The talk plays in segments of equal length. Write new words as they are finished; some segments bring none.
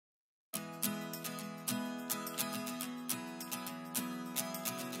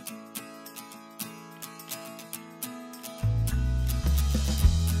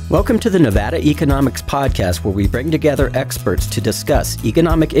Welcome to the Nevada Economics Podcast, where we bring together experts to discuss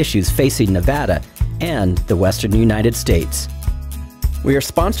economic issues facing Nevada and the Western United States. We are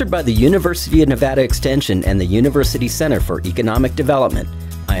sponsored by the University of Nevada Extension and the University Center for Economic Development.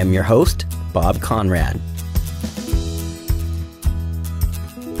 I am your host, Bob Conrad.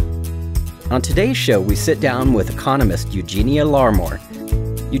 On today's show, we sit down with economist Eugenia Larmore.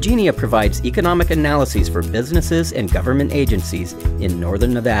 Eugenia provides economic analyses for businesses and government agencies in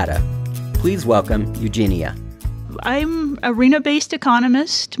northern Nevada. Please welcome Eugenia. I'm a Reno-based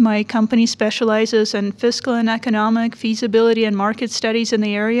economist. My company specializes in fiscal and economic feasibility and market studies in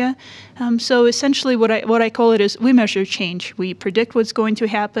the area. So essentially what I call it is we measure change. We predict what's going to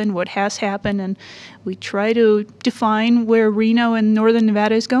happen, what has happened, and we try to define where Reno and northern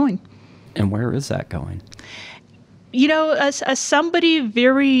Nevada is going. And where is that going? You know, as somebody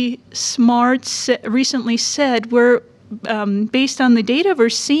very smart recently said, we're based on the data we're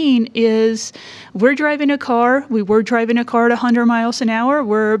seeing is we were driving a car at 100 miles an hour.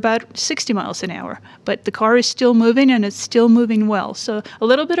 We're about 60 miles an hour. But the car is still moving, and it's still moving well. So a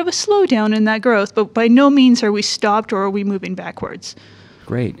little bit of a slowdown in that growth, but by no means are we stopped or are we moving backwards.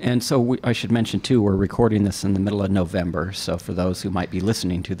 Great. And so I should mention, too, we're recording this in the middle of November. So for those who might be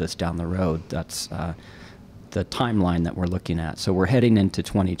listening to this down the road, that's the timeline that we're looking at. So we're heading into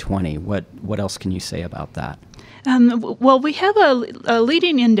 2020. What else can you say about that? Well, we have a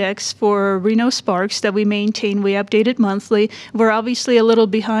leading index for Reno Sparks that we maintain. We update it monthly. We're obviously a little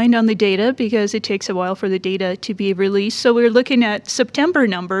behind on the data because it takes a while for the data to be released. So we're looking at September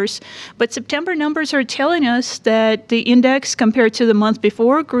numbers, but September numbers are telling us that the index compared to the month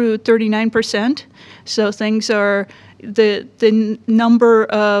before grew 39%. So things are the number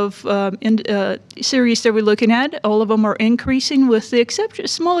of series that we're looking at, all of them are increasing with the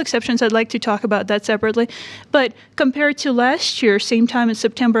small exceptions. I'd like to talk about that separately. But compared to last year, same time in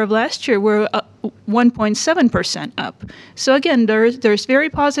September of last year, we're 1.7% up. So again, there's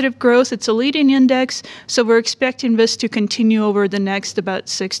very positive growth. It's a leading index, so we're expecting this to continue over the next about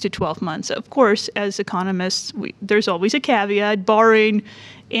 6 to 12 months. Of course, as economists, there's always a caveat, barring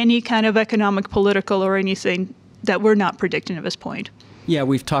any kind of economic, political, or anything that we're not predicting at this point. Yeah,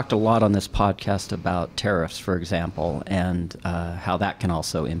 we've talked a lot on this podcast about tariffs, for example, and how that can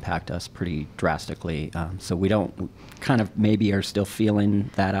also impact us pretty drastically. So we don't kind of maybe are still feeling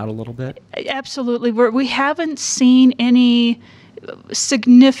that out a little bit? Absolutely. We haven't seen any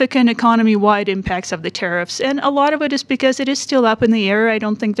significant economy-wide impacts of the tariffs. And a lot of it is because it is still up in the air. I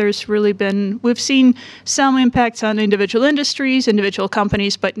don't think there's really we've seen some impacts on individual industries, individual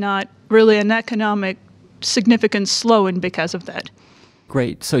companies, but not really an economic significant slowing because of that.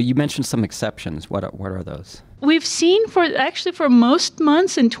 Great. So you mentioned some exceptions. What are those? We've seen for most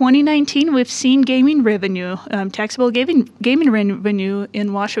months in 2019, we've seen gaming revenue, taxable gaming revenue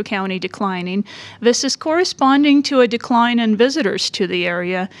in Washoe County declining. This is corresponding to a decline in visitors to the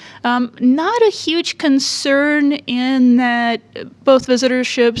area. Not a huge concern in that both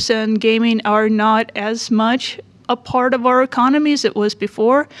visitorships and gaming are not as much a part of our economy as it was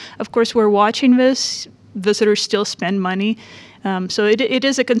before. Of course, we're watching this. Visitors still spend money. So it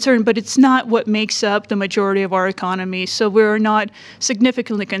is a concern, but it's not what makes up the majority of our economy. So we're not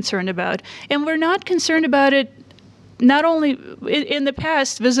significantly concerned about it. And we're not concerned about it not only in the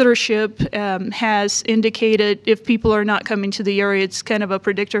past, visitorship has indicated if people are not coming to the area, it's kind of a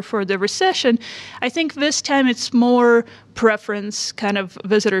predictor for the recession. I think this time it's more preference kind of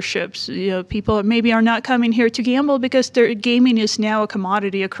visitorships. You know, people maybe are not coming here to gamble because their gaming is now a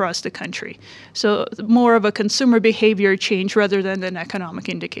commodity across the country. So more of a consumer behavior change rather than an economic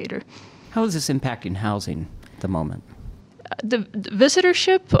indicator. How is this impacting housing at the moment? The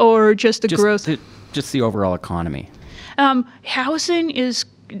visitorship or just the growth? Just the overall economy.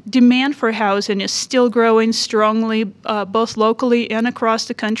 Demand for housing is still growing strongly, both locally and across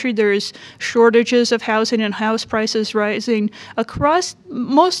the country. There's shortages of housing and house prices rising across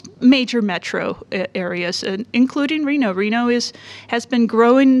most major metro areas, including Reno. Reno has been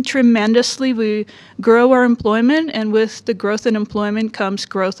growing tremendously. We grow our employment, and with the growth in employment comes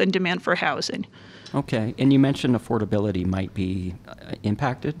growth in demand for housing. Okay, and you mentioned affordability might be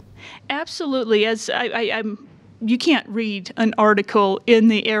impacted? Absolutely. You can't read an article in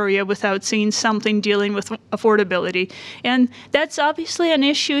the area without seeing something dealing with affordability. And that's obviously an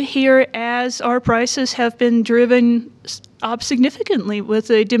issue here as our prices have been driven up significantly with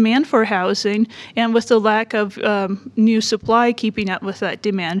the demand for housing and with the lack of new supply keeping up with that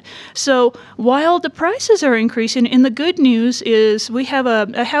demand. So while the prices are increasing, and the good news is we have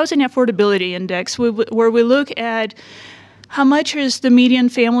a housing affordability index where we look at how much is the median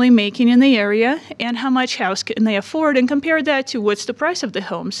family making in the area and how much house can they afford, and compare that to what's the price of the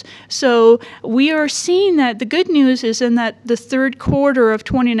homes. So we are seeing that the good news is in that the third quarter of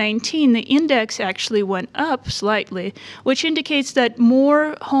 2019, the index actually went up slightly, which indicates that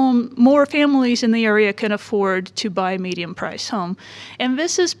more families in the area can afford to buy a medium price home. And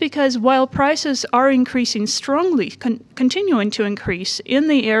this is because while prices are increasing strongly, continuing to increase in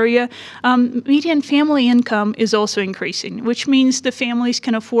the area, median family income is also increasing, which means the families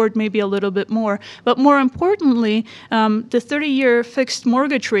can afford maybe a little bit more. But more importantly, the 30-year fixed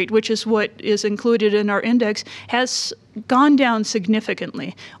mortgage rate, which is what is included in our index, has gone down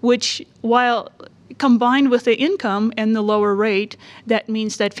significantly, which, while combined with the income and the lower rate, that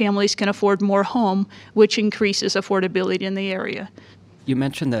means that families can afford more home, which increases affordability in the area. You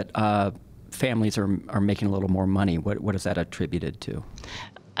mentioned that families are making a little more money. What is that attributed to?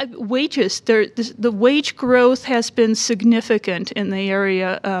 Wages. The wage growth has been significant in the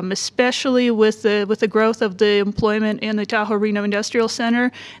area, especially with the growth of the employment in the Tahoe Reno Industrial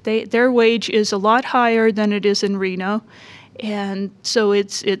Center. Their wage is a lot higher than it is in Reno, and so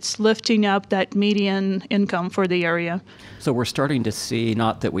it's lifting up that median income for the area. So we're starting to see,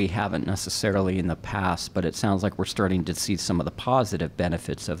 not that we haven't necessarily in the past, but it sounds like we're starting to see some of the positive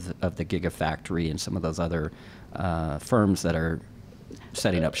benefits of the Gigafactory and some of those other firms that are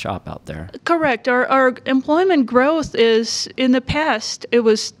setting up shop out there. Correct. Our employment growth is, in the past, it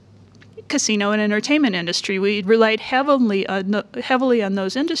was casino and entertainment industry. We relied heavily on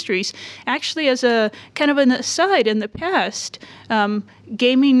those industries. Actually, as a kind of an aside, in the past,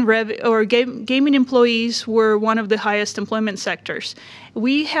 gaming employees were one of the highest employment sectors.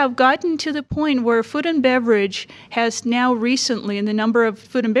 We have gotten to the point where food and beverage has now recently, and the number of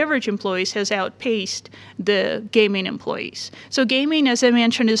food and beverage employees has outpaced the gaming employees. So gaming, as I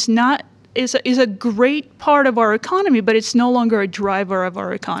mentioned, is a great part of our economy, but it's no longer a driver of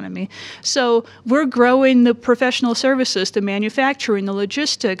our economy. So we're growing the professional services, the manufacturing, the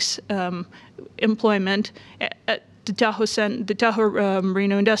logistics employment at the Tahoe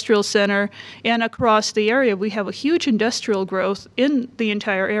Reno Industrial Center and across the area. We have a huge industrial growth in the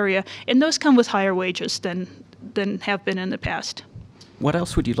entire area, and those come with higher wages than have been in the past. What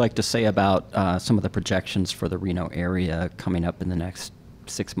else would you like to say about some of the projections for the Reno area coming up in the next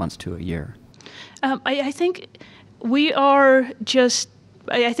 6 months to a year? I think we are just,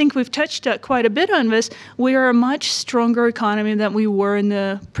 I think we've touched quite a bit on this. We are a much stronger economy than we were in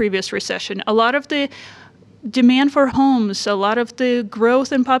the previous recession. A lot of the demand for homes, a lot of the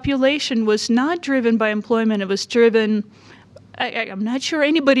growth in population was not driven by employment. It was driven, I'm not sure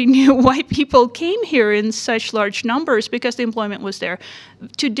anybody knew why people came here in such large numbers, because the employment was there.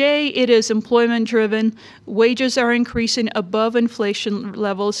 Today, it is employment-driven. Wages are increasing above inflation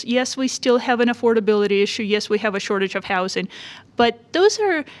levels. Yes, we still have an affordability issue. Yes, we have a shortage of housing. But those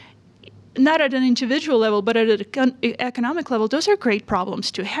are, not at an individual level, but at an economic level, those are great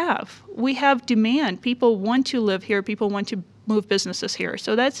problems to have. We have demand. People want to live here. People want to move businesses here.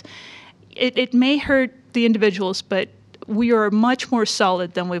 So it may hurt the individuals, but we are much more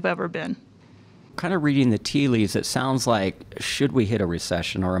solid than we've ever been. Kind of reading the tea leaves, it sounds like, should we hit a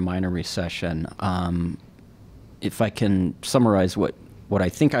recession or a minor recession, if I can summarize what I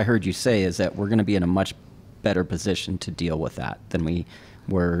think I heard you say, is that we're going to be in a much better position to deal with that than we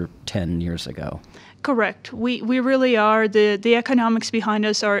were 10 years ago. Correct. We really are. The economics behind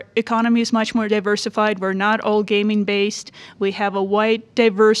us, our economy is much more diversified. We're not all gaming based. We have a wide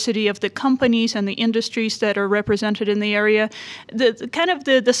diversity of the companies and the industries that are represented in the area.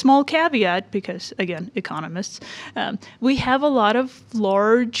 The small caveat, because again, economists, we have a lot of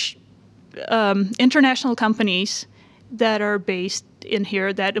large international companies that are based in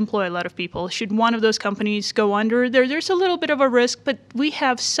here that employ a lot of people. Should one of those companies go under, there's a little bit of a risk, but we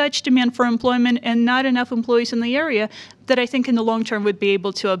have such demand for employment and not enough employees in the area that I think in the long term would be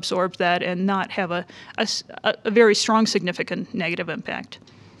able to absorb that and not have a very strong, significant negative impact.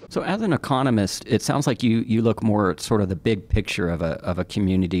 So as an economist, it sounds like you look more at sort of the big picture of a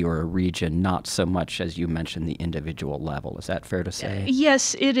community or a region, not so much, as you mentioned, the individual level. Is that fair to say?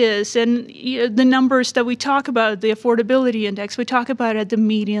 Yes, it is. And the numbers that we talk about, the affordability index, we talk about at the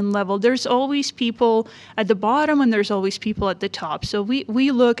median level. There's always people at the bottom and there's always people at the top. So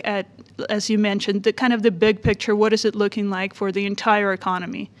we look at, as you mentioned, the kind of the big picture. What is it looking like for the entire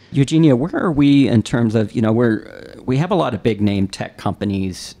economy? Eugenia, where are we in terms of, we have a lot of big name tech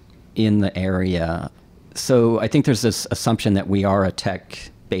companies in the area. So I think there's this assumption that we are a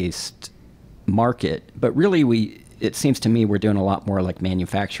tech-based market, but really it seems to me we're doing a lot more like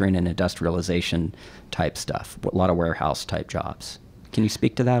manufacturing and industrialization type stuff, a lot of warehouse type jobs. Can you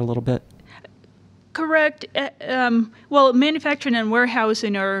speak to that a little bit? Correct. Well, manufacturing and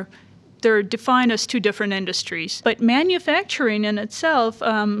warehousing they're defined as two different industries. But manufacturing in itself,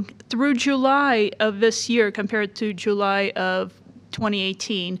 through July of this year compared to July of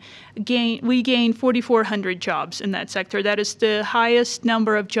 2018, we gained 4,400 jobs in that sector. That is the highest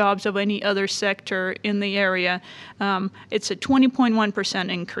number of jobs of any other sector in the area. It's a 20.1%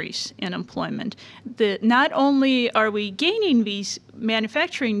 increase in employment. Not only are we gaining these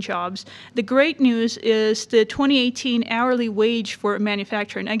manufacturing jobs, the great news is the 2018 hourly wage for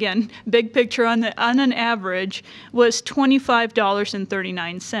manufacturing, again, big picture on an average, was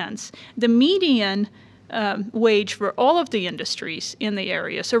 $25.39. The median wage for all of the industries in the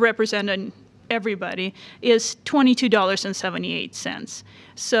area, so representing everybody, is $22.78.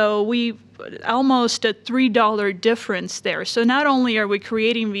 So we almost a $3 difference there. So not only are we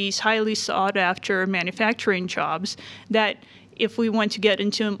creating these highly sought after manufacturing jobs that, if we want to get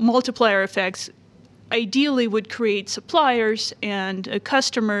into multiplier effects, ideally would create suppliers and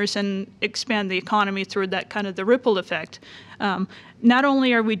customers and expand the economy through that kind of the ripple effect. Not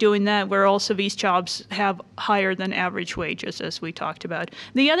only are we doing that, we're also, these jobs have higher than average wages, as we talked about.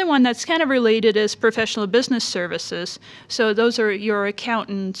 The other one that's kind of related is professional business services. So those are your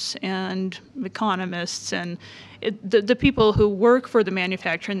accountants and economists and the people who work for the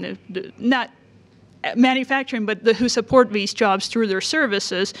manufacturing, not manufacturing, but who support these jobs through their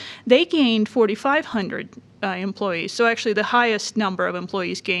services. They gained 4,500 employees. So actually the highest number of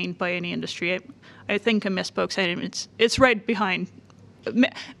employees gained by any industry. I think I misspoke saying it's right behind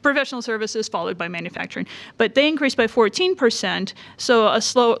professional services, followed by manufacturing. But they increased by 14%, so a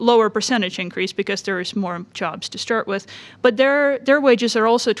lower percentage increase because there's more jobs to start with. But their wages are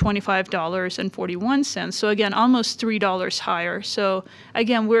also $25.41, so again, almost $3 higher. So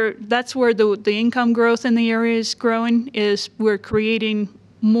again, that's where the income growth in the area is growing, is we're creating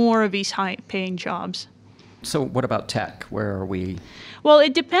more of these high-paying jobs. So what about tech? Where are we? Well,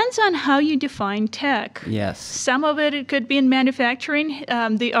 it depends on how you define tech. Yes. Some of it could be in manufacturing.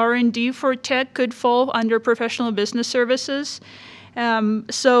 The R&D for tech could fall under professional business services.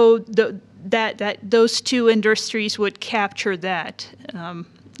 So those two industries would capture that.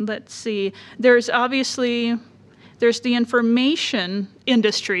 Let's see. There's the information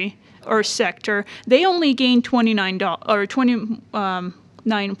industry or sector. They only gained $9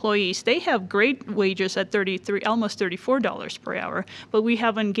 employees. They have great wages at almost $34 per hour, but we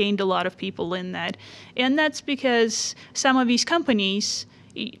haven't gained a lot of people in that. And that's because some of these companies,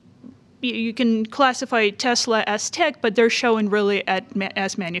 you can classify Tesla as tech, but they're showing really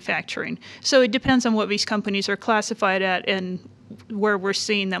as manufacturing. So it depends on what these companies are classified at and where we're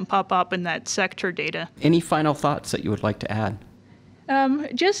seeing them pop up in that sector data. Any final thoughts that you would like to add?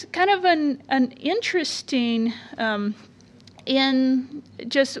 Just kind of an interesting... In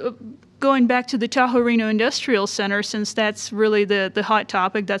just going back to the Tahoe Reno Industrial Center, since that's really the hot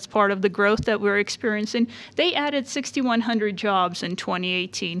topic, that's part of the growth that we're experiencing, they added 6,100 jobs in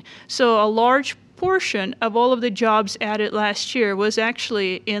 2018. So a large portion of all of the jobs added last year was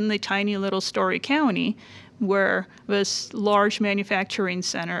actually in the tiny little Story County, where this large manufacturing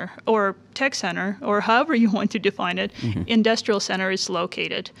center or tech center, or however you want to define it, industrial center is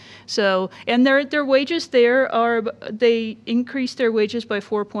located. So, and their wages they increased their wages by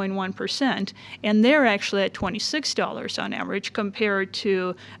 4.1%, and they're actually at $26 on average compared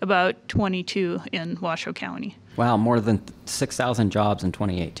to about $22 in Washoe County. Wow, more than 6,000 jobs in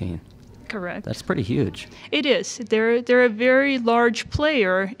 2018. Correct. That's pretty huge. It is. They're a very large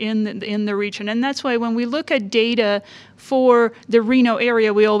player in the region, and that's why when we look at data for the Reno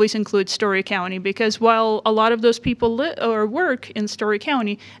area, we always include Story County, because while a lot of those people work in Story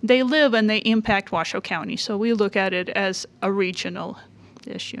County, they live and they impact Washoe County. So we look at it as a regional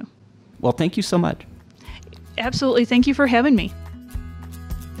issue. Well, thank you so much. Absolutely. Thank you for having me.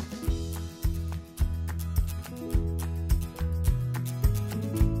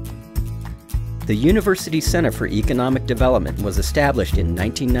 The University Center for Economic Development was established in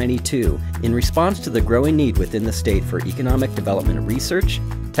 1992 in response to the growing need within the state for economic development research,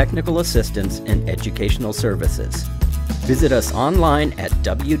 technical assistance, and educational services. Visit us online at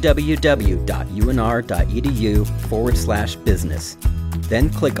www.unr.edu/business. Then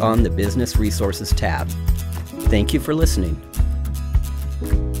click on the Business Resources tab. Thank you for listening.